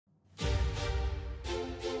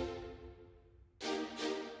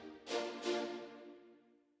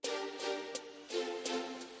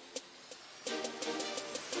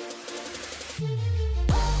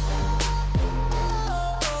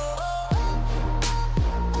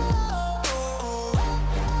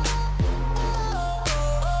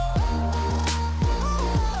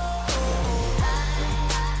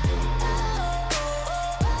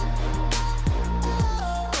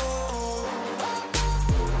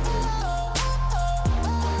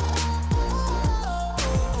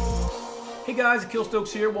Hey guys, Akil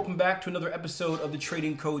Stokes here. Welcome back to another episode of the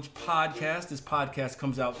Trading Coach Podcast. This podcast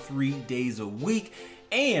comes out 3 days a week,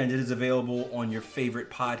 and it is available on your favorite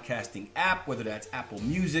podcasting app, whether that's Apple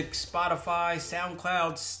Music, Spotify,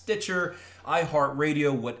 SoundCloud, Stitcher,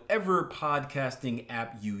 iHeartRadio, whatever podcasting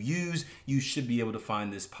app you use, you should be able to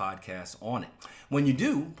find this podcast on it. When you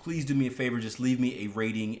do, please do me a favor, just leave me a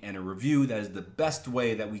rating and a review. That is the best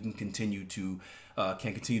way that we can continue to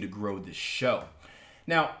grow this show.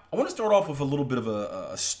 Now, I want to start off with a little bit of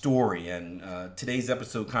a story, and today's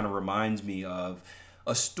episode kind of reminds me of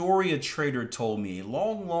a story a trader told me a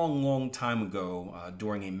long time ago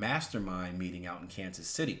during a mastermind meeting out in Kansas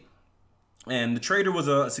City. And the trader was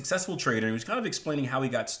a successful trader, and he was kind of explaining how he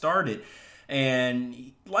got started.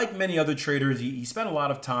 And like many other traders, he spent a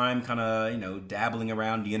lot of time kind of, dabbling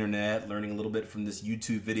around the internet, learning a little bit from this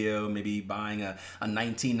YouTube video, maybe buying a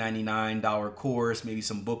 $19.99 course, maybe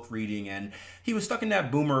some book reading. And he was stuck in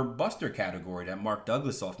that boomer buster category that Mark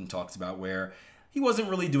Douglas often talks about, where he wasn't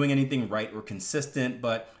really doing anything right or consistent,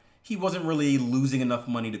 but he wasn't really losing enough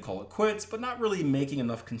money to call it quits, but not really making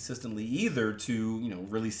enough consistently either to,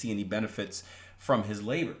 really see any benefits from his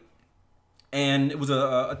labor. And it was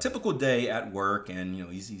a typical day at work, and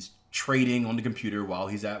he's trading on the computer while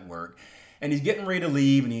he's at work, and he's getting ready to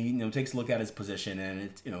leave, and he takes a look at his position,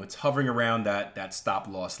 and it's hovering around that stop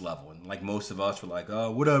loss level. And like most of us, we're like,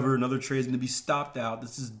 oh, whatever, another trade's gonna be stopped out.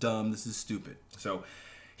 This is dumb. This is stupid. So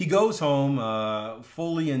he goes home,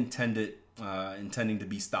 fully intending to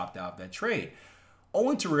be stopped out of that trade,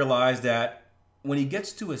 only to realize that when he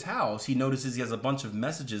gets to his house, he notices he has a bunch of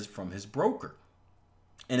messages from his broker.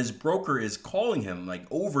 And his broker is calling him like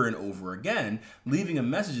over and over again, leaving him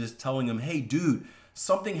messages telling him, hey, dude,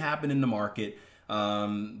 something happened in the market.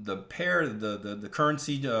 The pair, the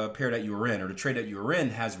currency pair that you were in, or the trade that you were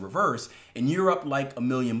in, has reversed, and you're up like $1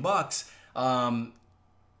 million.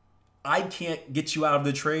 I can't get you out of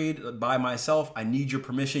the trade by myself. I need your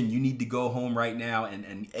permission. You need to go home right now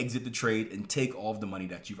and exit the trade and take all of the money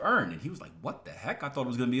that you've earned. And he was like, what the heck? I thought it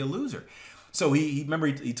was going to be a loser. So he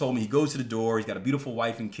told me he goes to the door. He's got a beautiful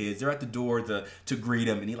wife and kids. They're at the door to greet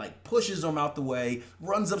him, and he like pushes them out the way,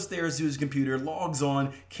 runs upstairs to his computer, logs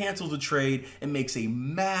on, cancels the trade, and makes a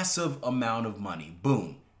massive amount of money.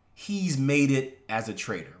 Boom. He's made it as a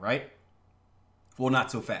trader, right? Well,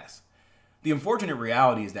 not so fast. The unfortunate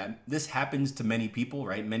reality is that this happens to many people,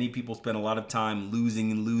 right? Many people spend a lot of time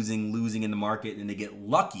losing in the market, and they get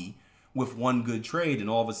lucky with one good trade, and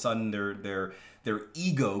all of a sudden their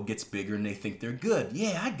ego gets bigger and they think they're good.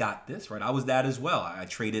 Yeah, I got this, right? I was that as well. I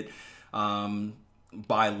traded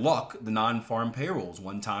by luck the non-farm payrolls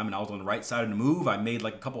one time, and I was on the right side of the move. I made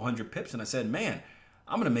like a couple hundred pips, and I said, man,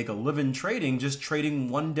 I'm going to make a living just trading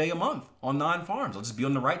 1 day a month on non-farms. I'll just be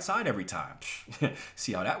on the right side every time.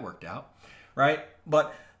 See how that worked out, right?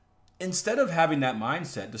 But instead of having that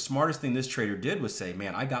mindset, the smartest thing this trader did was say,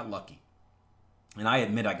 man, I got lucky. And I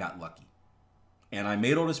admit I got lucky. And I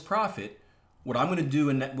made all this profit. What I'm going to do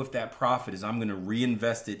with that profit is I'm going to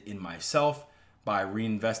reinvest it in myself by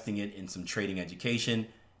reinvesting it in some trading education.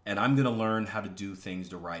 And I'm going to learn how to do things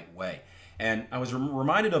the right way. And I was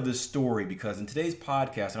reminded of this story because in today's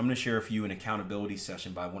podcast, I'm going to share with you an accountability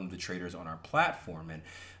session by one of the traders on our platform. And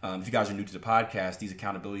if you guys are new to the podcast, these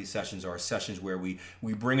accountability sessions are sessions where we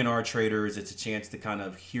bring in our traders. It's a chance to kind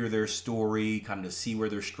of hear their story, kind of see where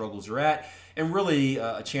their struggles are at, and really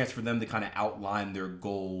a chance for them to kind of outline their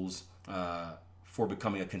goals for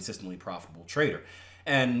becoming a consistently profitable trader.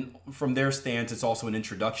 And from their stance, it's also an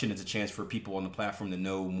introduction. It's a chance for people on the platform to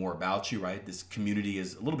know more about you, right? This community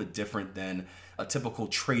is a little bit different than a typical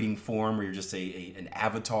trading forum where you're just an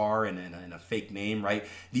avatar and a fake name, right?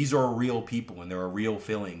 These are real people, and there are real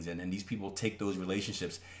feelings, and these people take those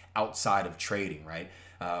relationships outside of trading, right?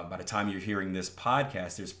 By the time you're hearing this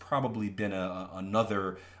podcast, there's probably been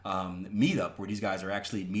another meetup where these guys are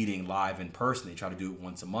actually meeting live in person. They try to do it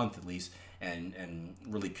once a month at least and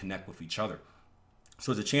really connect with each other.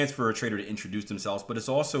 So it's a chance for a trader to introduce themselves, but it's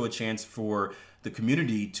also a chance for the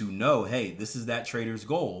community to know, hey, this is that trader's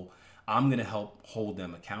goal. I'm going to help hold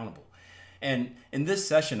them accountable. And in this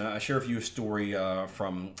session, I share with you a story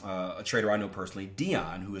from a trader I know personally,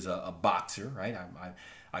 Dion, who is a boxer, right?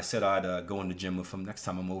 I said I'd go in the gym with him next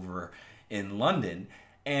time I'm over in London.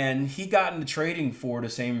 And he got into trading for the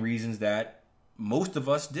same reasons that most of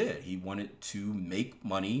us did. He wanted to make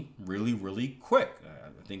money really, really quick.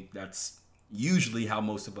 I think that's usually how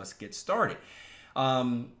most of us get started.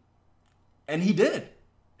 And he did.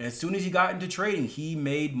 And as soon as he got into trading, he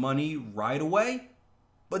made money right away,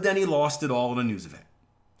 but then he lost it all in a news event.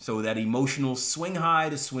 So that emotional swing high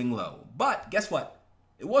to swing low. But guess what?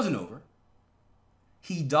 It wasn't over.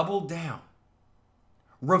 He doubled down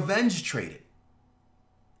revenge traded,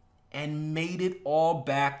 and made it all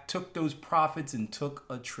back, took those profits and took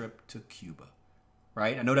a trip to Cuba.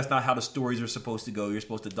 Right? I know that's not how the stories are supposed to go. You're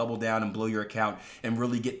supposed to double down and blow your account and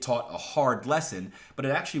really get taught a hard lesson, but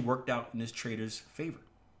it actually worked out in this trader's favor.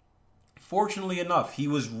 Fortunately enough, he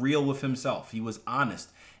was real with himself. He was honest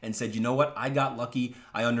and said, you know what? I got lucky.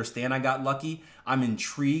 I understand I got lucky. I'm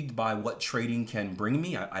intrigued by what trading can bring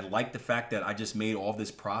me. I like the fact that I just made all this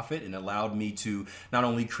profit and allowed me to not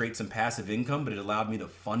only create some passive income, but it allowed me to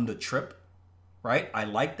fund a trip, right? I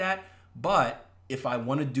like that. But if I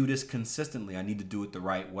want to do this consistently, I need to do it the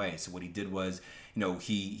right way. So what he did was,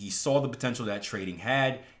 he saw the potential that trading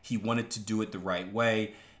had. He wanted to do it the right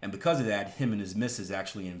way. And because of that, him and his missus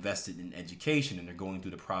actually invested in education, and they're going through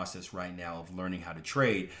the process right now of learning how to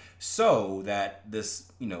trade, so that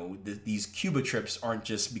these Cuba trips aren't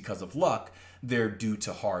just because of luck, they're due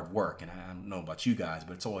to hard work. And I don't know about you guys,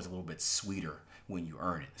 but it's always a little bit sweeter when you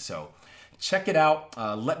earn it. So check it out.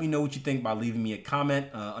 Let me know what you think by leaving me a comment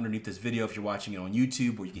underneath this video if you're watching it on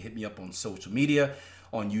YouTube, or you can hit me up on social media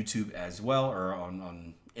on YouTube as well, or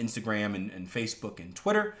on Instagram and Facebook and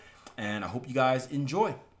Twitter. And I hope you guys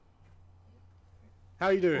enjoy. How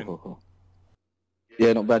you doing?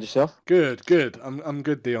 Yeah, not bad. Yourself? Good. I'm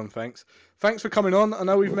good, Dion. Thanks for coming on. I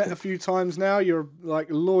know we've met a few times now. You're like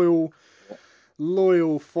loyal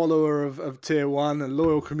follower of Tier 1, a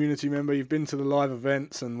loyal community member. You've been to the live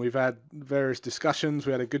events, and we've had various discussions.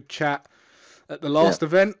 We had a good chat at the last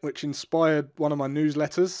event, which inspired one of my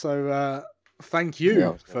newsletters. So thank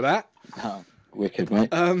you for that. Oh, wicked,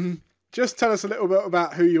 mate. Just tell us a little bit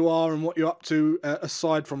about who you are and what you're up to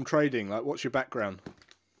aside from trading. Like, what's your background?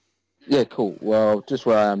 Yeah, cool. Well, just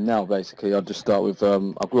where I am now, basically, I'll just start with,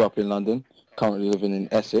 I grew up in London, currently living in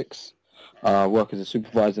Essex. I work as a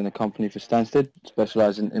supervisor in a company for Stansted,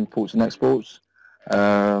 specialising in imports and exports.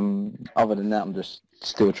 Other than that, I'm just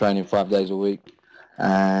still training 5 days a week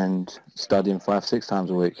and studying 5-6 times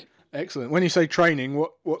a week. Excellent. When you say training,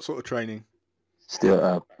 what sort of training?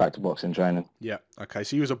 Still back to boxing training. Yeah. Okay.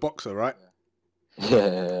 So you was a boxer, right?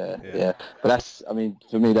 Yeah. But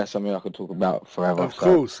for me, that's something I could talk about forever. Of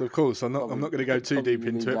course. I'm not going to go too deep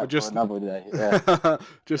into it, but just another day. Yeah.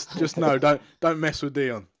 just no, don't mess with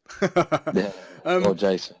Dion. Yeah. Or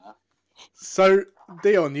Jason. So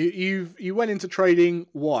Dion, you went into trading.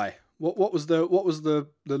 Why? What was the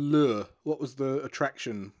lure? What was the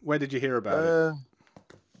attraction? Where did you hear about it?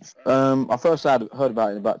 I first heard about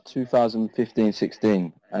it in about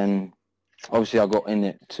 2015-16, and obviously I got in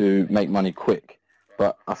it to make money quick.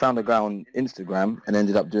 But I found a guy on Instagram and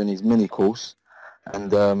ended up doing his mini course.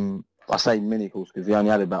 And I say mini course because he only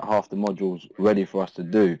had about half the modules ready for us to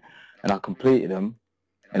do, and I completed them.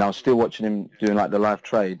 And I was still watching him doing like the live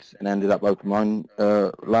trades, and ended up opening my own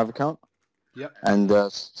live account. Yep. And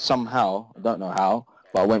somehow, I don't know how,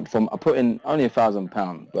 but I put in only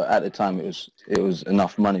 £1,000, but at the time it was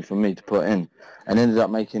enough money for me to put in, and ended up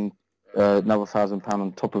making another £1,000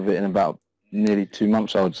 on top of it in about nearly 2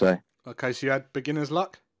 months, I would say. Okay, so you had beginner's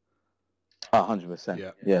luck?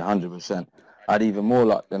 100%. Yeah, 100%. I had even more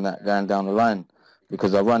luck than that going down the line,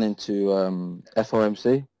 because I run into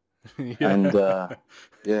FOMC, and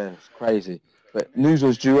it's crazy. But news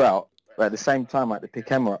was due out, but at the same time I had to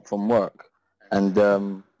pick Emma up from work, and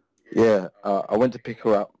I went to pick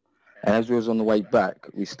her up, and as we was on the way back,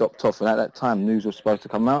 we stopped off, and at that time, news was supposed to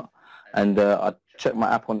come out, and I checked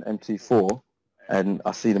my app on MT4, and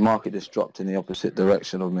I see the market just dropped in the opposite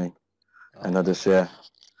direction of me, and I just,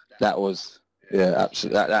 that was,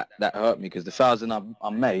 absolutely, that hurt me, because the 1,000 I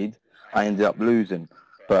made, I ended up losing,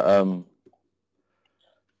 but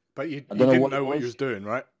you didn't know what you was doing,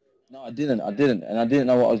 right? No, I didn't, and I didn't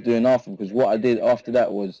know what I was doing after, because what I did after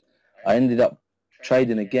that was, I ended up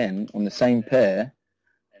trading again on the same pair,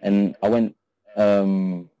 and I went.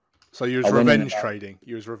 So you was revenge trading.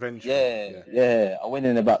 You was revenge. Yeah. I went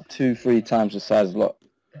in about 2-3 times the size lot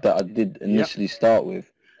that I did initially start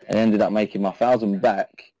with, and ended up making my 1,000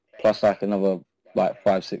 back plus like another like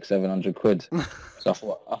 500, 600, 700 quid. So I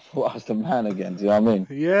thought I was the man again. Do you know what I mean?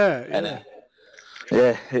 Yeah. And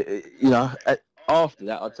after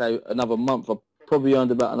that, I'd say another month, I probably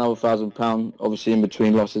earned about another £1,000, obviously in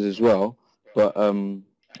between losses as well. But I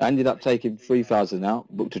ended up taking 3,000 out,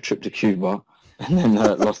 booked a trip to Cuba, and then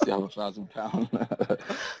lost the other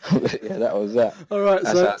 £1,000. Yeah, that was that. All right.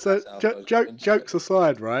 So jokes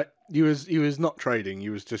aside, right? You was not trading.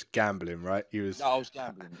 You was just gambling, right? You was. No, I was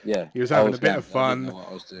gambling. Yeah, you was having a bit of fun. I didn't know what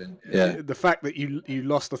I was doing. Yeah. The fact that you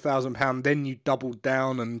lost £1,000, then you doubled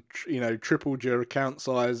down and tripled your account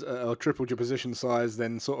size or tripled your position size,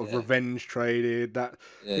 then sort of revenge traded.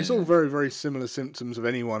 It's all very, very similar symptoms of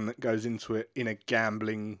anyone that goes into it in a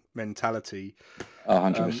gambling mentality.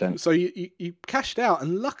 100%. So you cashed out,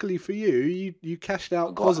 and luckily for you, you cashed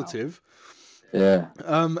out positive. Yeah.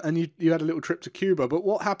 And you had a little trip to Cuba, but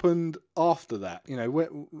what happened after that?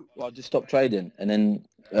 Well, I just stopped trading, and then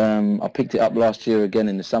I picked it up last year again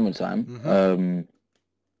in the summertime. Mm-hmm.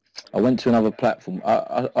 I went to another platform.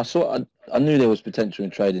 I knew there was potential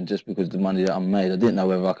in trading just because of the money that I made. I didn't know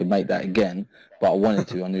whether I could make that again, but I wanted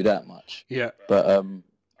to. I knew that much. Yeah. But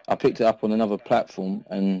I picked it up on another platform,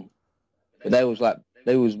 but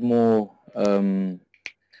they was more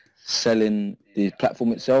selling the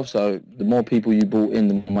platform itself. So the more people you brought in,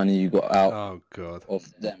 the more money you got out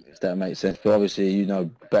of them, if that makes sense. But obviously,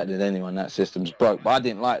 better than anyone, that system's broke. But I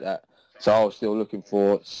didn't like that. So I was still looking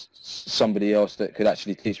for somebody else that could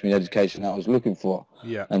actually teach me the education that I was looking for.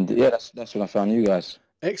 Yeah. And that's when I found you guys.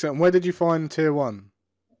 Excellent. Where did you find Tier 1?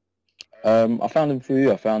 I found them through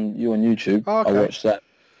you. I found you on YouTube. Oh, okay. I watched that.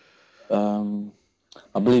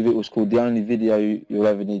 I believe it was called The Only Video You'll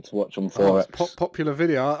Ever Need to Watch on Forex. It's popular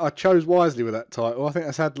video. I chose wisely with that title. I think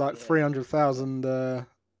that's had like 300,000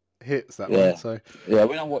 hits, that one. So yeah,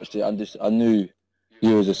 when I watched it, I knew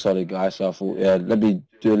you was a solid guy, so I thought, let me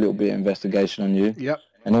do a little bit of investigation on you. Yep.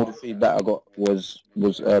 And all the feedback I got was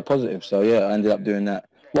positive. So I ended up doing that.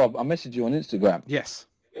 Well, I messaged you on Instagram. Yes.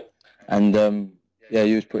 And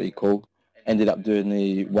you was pretty cool. Ended up doing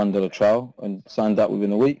the $1 trial and signed up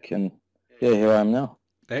within a week, and here I am now.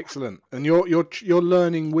 Excellent. And you're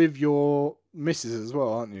learning with your missus as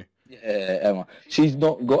well, aren't you? Yeah, Emma. She's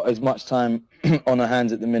not got as much time on her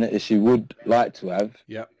hands at the minute as she would like to have.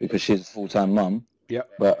 Yeah. Because she's a full-time mum. Yeah.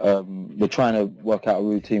 But we're trying to work out a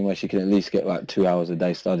routine where she can at least get like 2 hours a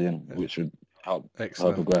day studying, which would help her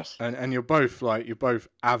progress. And you're both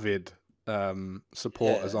avid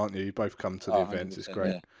supporters, aren't you? You both come to the events. It's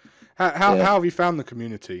great. Yeah. How have you found the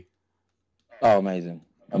community? Oh, amazing.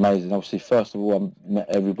 Obviously, first of all, I met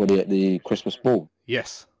everybody at the Christmas ball.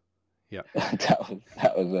 Yes. Yeah.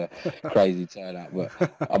 that was a crazy turnout, but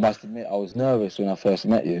I must admit I was nervous when I first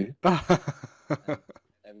met you.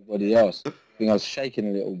 Everybody else, I think I was shaking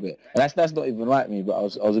a little bit, and that's not even like me. But I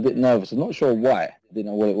was a bit nervous. I'm not sure why. I didn't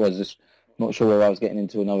know what it was. Just not sure whether I was getting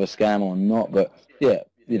into another scam or not. But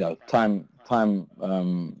time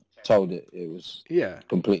told it was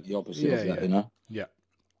completely opposite of that. Yeah.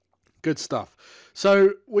 Good stuff.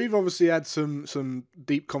 So we've obviously had some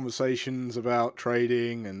deep conversations about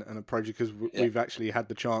trading and approach, because we've actually had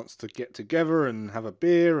the chance to get together and have a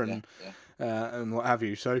beer and what have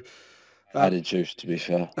you. So I had juice, to be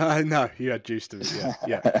fair. No, you had juice to be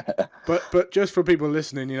yeah. But just for people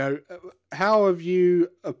listening, how have you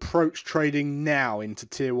approached trading now into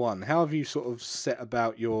Tier 1? How have you sort of set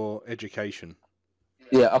about your education?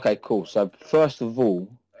 Yeah. Okay. Cool. So first of all,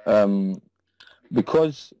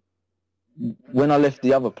 because when I left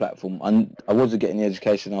the other platform, I wasn't getting the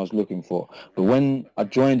education I was looking for. But when I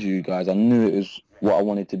joined you guys, I knew it was what I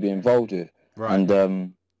wanted to be involved with. Right.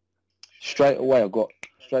 And straight away, I got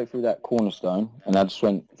straight through that cornerstone, and I just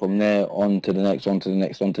went from there on to the next, on to the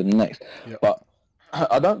next, on to the next. Yep. But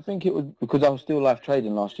I don't think it was because I was still live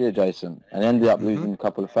trading last year, Jason, and ended up losing a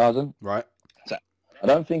couple of thousand. Right. So I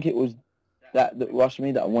don't think it was that rushed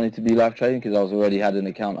me that I wanted to be live trading, because I was already had an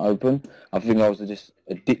account open. I think I was just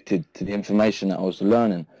addicted to the information that I was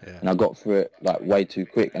learning, and I got through it like way too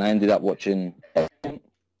quick, and I ended up watching.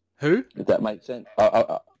 Who? If that makes sense.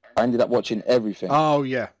 I ended up watching everything. Oh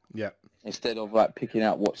yeah. Instead of like picking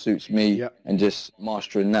out what suits me and just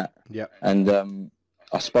mastering that. Yeah. And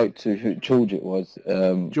I spoke to who George it was.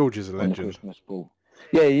 George is a legend. On the Christmas ball.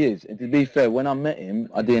 Yeah, he is. And to be fair, when I met him,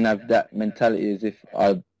 I didn't have that mentality as if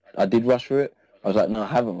I did rush through it. I was like, no, I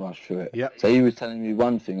haven't rushed through it. Yep. So he was telling me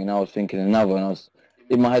one thing, and I was thinking another, and I was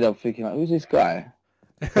in my head, I was thinking like, who's this guy?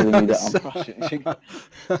 Telling me that I'm rushing.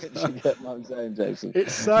 You get what I'm saying, Jason?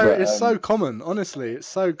 It's so common. Honestly, it's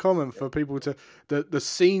so common for people to the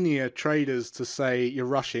senior traders to say you're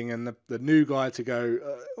rushing, and the new guy to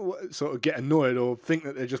go sort of get annoyed or think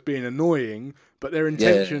that they're just being annoying, but their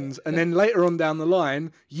intentions. And then later on down the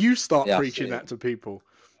line, you start preaching that to people.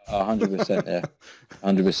 100%, yeah,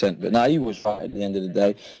 100%. But no, he was right at the end of the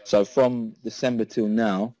day. So from December till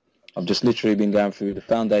now, I've just literally been going through the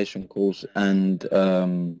foundation course and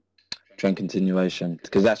trend continuation,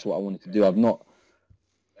 because that's what I wanted to do. I've not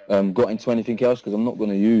got into anything else because I'm not going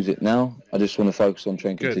to use it now. I just want to focus on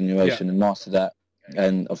trend continuation and master that.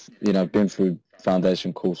 And I've been through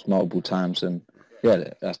foundation course multiple times, and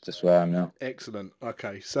yeah, that's just where I am now. Excellent.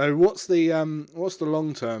 Okay, so what's the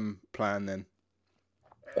long-term plan then?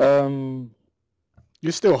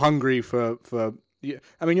 You're still hungry for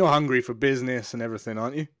I mean, you're hungry for business and everything,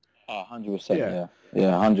 aren't you? 100%.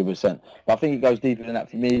 Yeah, 100%. But I think it goes deeper than that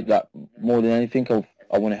for me. Like, more than anything,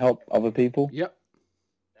 I want to help other people. Yep.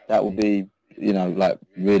 That would be, like,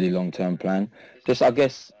 really long-term plan. Just, I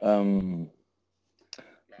guess,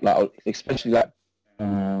 like, especially like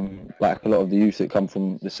a lot of the youth that come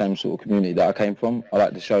from the same sort of community that I came from, I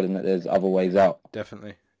like to show them that there's other ways out.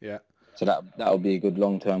 Definitely. Yeah. So that would be a good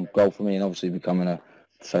long-term goal for me, and obviously becoming a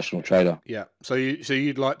professional trader. Yeah. So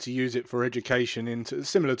you'd like to use it for education, into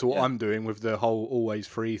similar to what I'm doing with the whole Always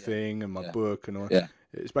Free thing and my book and all. Yeah.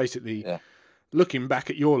 It's basically looking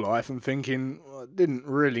back at your life and thinking, well, I didn't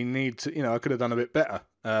really need to. I could have done a bit better.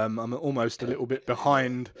 I'm almost a little bit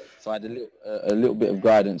behind. If I had a little bit of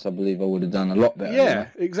guidance, I believe I would have done a lot better. Yeah,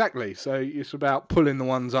 exactly. So it's about pulling the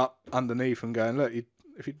ones up underneath and going, look,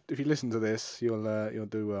 if you listen to this, you'll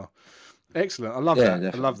do well. Excellent. I love that.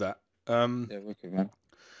 Definitely. I love that. Yeah, wicked, man.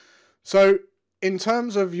 So, in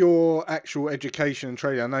terms of your actual education and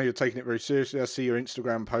trading, I know you're taking it very seriously. I see your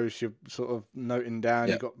Instagram posts. You're sort of noting down.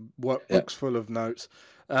 You've got workbooks full of notes.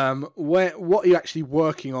 What are you actually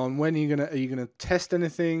working on? When are you gonna test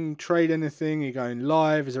anything, trade anything? Are you going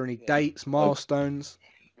live? Is there any dates, milestones?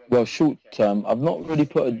 Well, short term, I've not really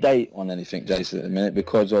put a date on anything, Jason, at the minute,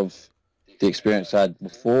 because of the experience I had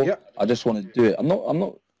before. Yep. I just want to do it. I'm not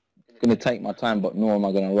going to take my time, but nor am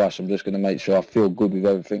I going to rush. I'm just going to make sure I feel good with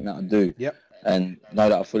everything that I do. Yep. And know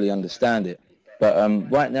that I fully understand it. But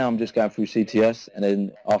right now I'm just going through CTS, and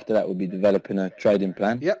then after that we'll be developing a trading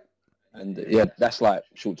plan. Yep. And that's like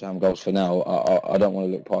short-term goals for now. I don't want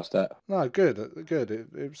to look past that. No, good.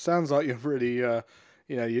 It sounds like you're really,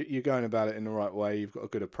 you're going about it in the right way. You've got a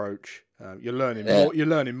good approach. You're learning more. You're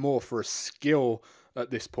learning more for a skill at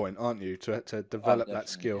this point, aren't you? To develop that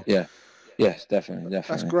skill. Yeah. Yes, definitely.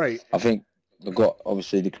 That's great. I think I've got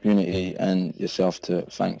obviously the community and yourself to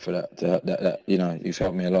thank for that. That you've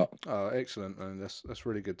helped me a lot. Oh, excellent, man. That's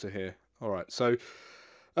really good to hear. All right, so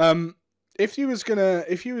if you was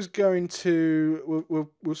going to,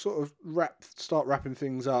 we'll sort of start wrapping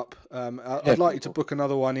things up. I'd like you to book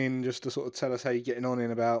another one in just to sort of tell us how you're getting on in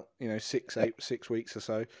about 6 weeks or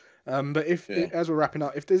so. But as we're wrapping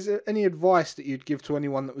up, if there's any advice that you'd give to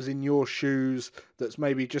anyone that was in your shoes, that's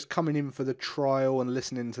maybe just coming in for the trial and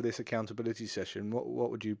listening to this accountability session,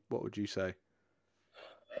 what would you say?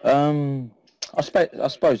 I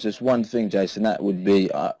suppose just one thing, Jason, that would be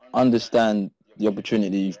understand the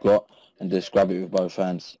opportunity you've got and just grab it with both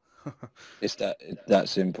hands. It's that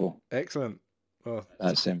simple. Excellent. Well,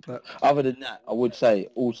 that's simple. Other than that, I would say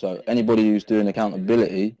also anybody who's doing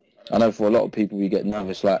accountability, I know for a lot of people you get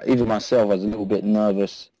nervous. Like even myself, I was a little bit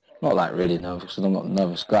nervous. Not like really nervous, because I'm not a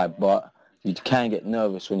nervous guy, but you can get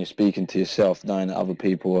nervous when you're speaking to yourself, knowing that other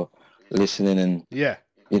people are listening and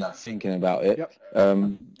thinking about it. Yep.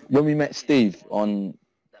 When we met Steve on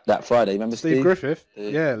that Friday, remember Steve Griffith?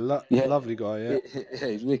 Lovely guy. Yeah,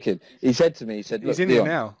 he's wicked. He said to me, he's in here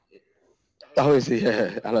now. Oh, is he?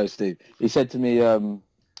 Yeah. Hello, Steve. He said to me,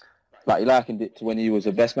 like he likened it to when he was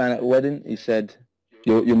a best man at a wedding. He said,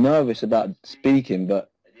 You're nervous about speaking,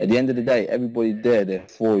 but at the end of the day, everybody they're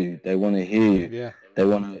for you. They want to hear you. Yeah. They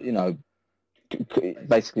want to,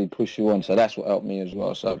 basically push you on. So that's what helped me as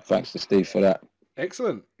well. So thanks to Steve for that.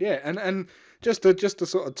 Excellent. Yeah, and just to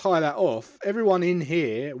sort of tie that off, everyone in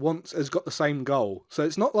here has got the same goal. So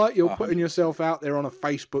it's not like you're putting yourself out there on a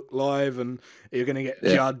Facebook Live and you're going to get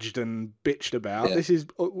judged and bitched about. Yeah. This is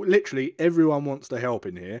literally everyone wants to help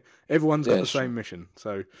in here. Everyone's got the same mission.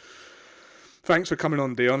 So thanks for coming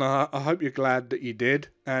on, Dion. I hope you're glad that you did.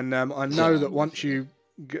 And I know that once you've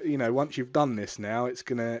done this now,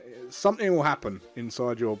 something will happen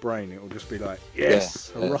inside your brain. It will just be like,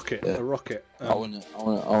 yes, a rocket. I want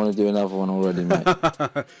to do another one already, mate.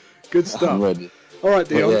 Good stuff. I'm ready. All right,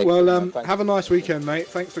 Dion. Well, have a nice weekend, mate.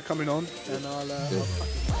 Thanks for coming on, and I'll